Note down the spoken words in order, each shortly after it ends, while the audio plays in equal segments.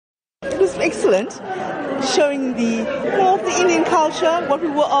It was excellent, showing the Indian culture, what we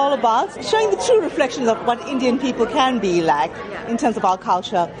were all about, showing the true reflections of what Indian people can be like in terms of our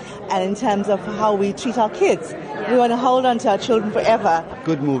culture and in terms of how we treat our kids. We want to hold on to our children forever.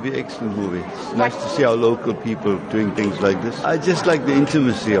 Good movie, excellent movie. It's nice to see our local people doing things like this. I just like the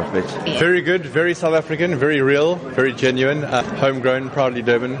intimacy of it. Very good, very South African, very real, very genuine. Homegrown, proudly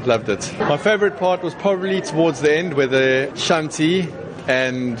Durban, loved it. My favourite part was probably towards the end where the Shanti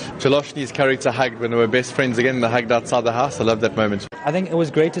and Jaloshni's character hugged when they were best friends again. They hugged outside the house. I love that moment. I think it was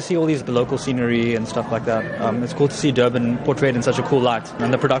great to see all the local scenery and stuff like that. It's cool to see Durban portrayed in such a cool light.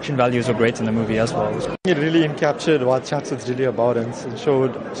 And the production values were great in the movie as well. It really captured what Chatsworth's really about and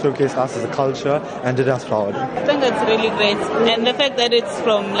showcased us as a culture and did us proud. I think it's really great. And the fact that it's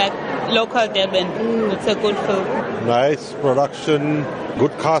from local Durban, it's a good film. Nice production,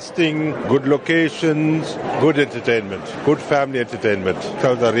 good casting, good locations, good entertainment, good family entertainment.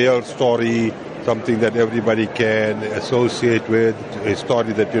 Tells a real story, something that everybody can associate with, a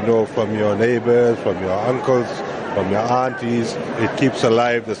story that you know from your neighbors, from your uncles, from your aunties. It keeps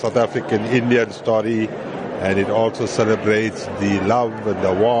alive the South African Indian story, and it also celebrates the love and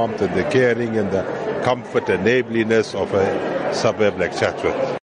the warmth and the caring and the comfort and neighborliness of a suburb like Chatsworth.